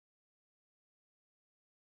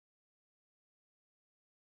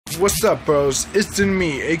what's up, bros? It's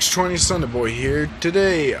me, H20 Thunderboy here.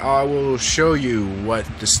 Today I will show you what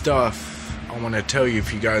the stuff I want to tell you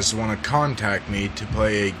if you guys want to contact me to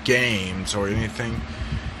play games or anything.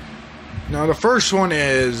 Now the first one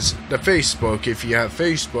is the Facebook. If you have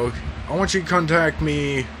Facebook, I want you to contact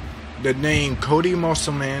me, the name Cody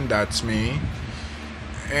Muscleman, that's me,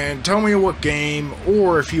 and tell me what game,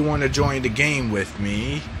 or if you want to join the game with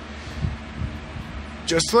me,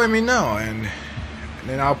 just let me know and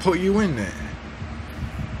then I'll put you in there.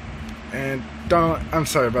 And I'm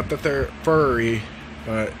sorry about the furry,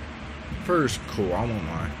 but furry's cool, I won't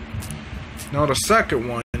lie. Now the second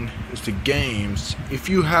one is the games. If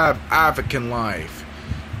you have African Life,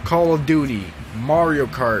 Call of Duty, Mario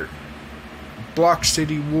Kart, Block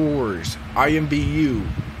City Wars, IMBU,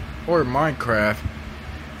 or Minecraft,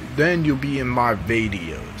 then you'll be in my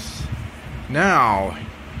videos. Now,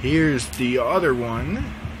 here's the other one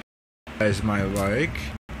you guys might like,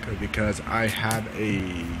 because I have a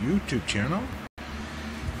YouTube channel.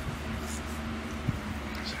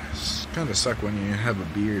 It's kind of suck when you have a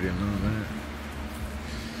beard and all that,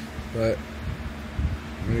 but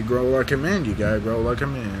when you grow like a man, you gotta grow like a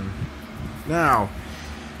man. Now,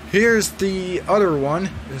 here's the other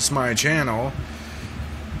one. It's my channel.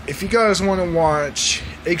 If you guys want to watch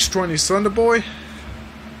H20 Thunderboy,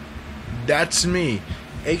 that's me,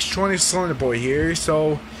 H20 Thunderboy here.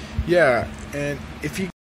 So yeah, and if you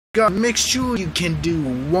got, make sure you can do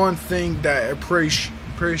one thing that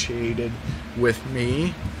appreciated with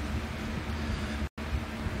me.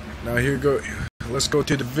 Now here go. Let's go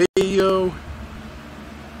to the video.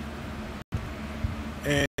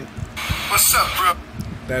 And what's up, bro?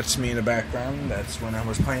 That's me in the background. That's when I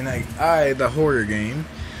was playing the horror game.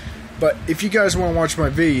 But if you guys want to watch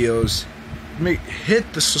my videos,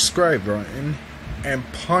 hit the subscribe button and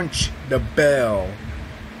punch the bell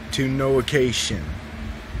to notification.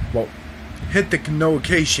 Well, hit the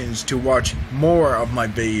notifications to watch more of my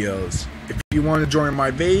videos. If you want to join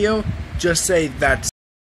my video, just say that's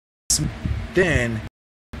me. Then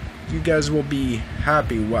you guys will be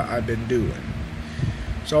happy what I've been doing.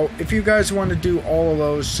 So if you guys want to do all of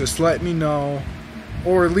those, just let me know,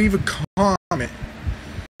 or leave a comment.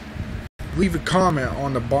 Leave a comment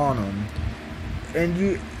on the bottom,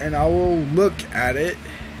 and I will look at it.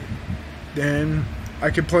 Then I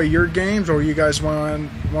can play your games, or you guys want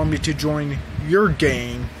me to join your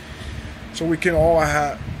game, so we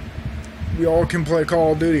all can play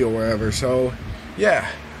Call of Duty or whatever. So yeah,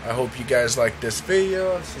 I hope you guys like this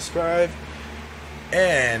video. Subscribe,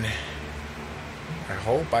 and I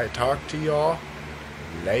hope I talk to y'all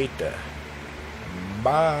later.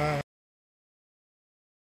 Bye.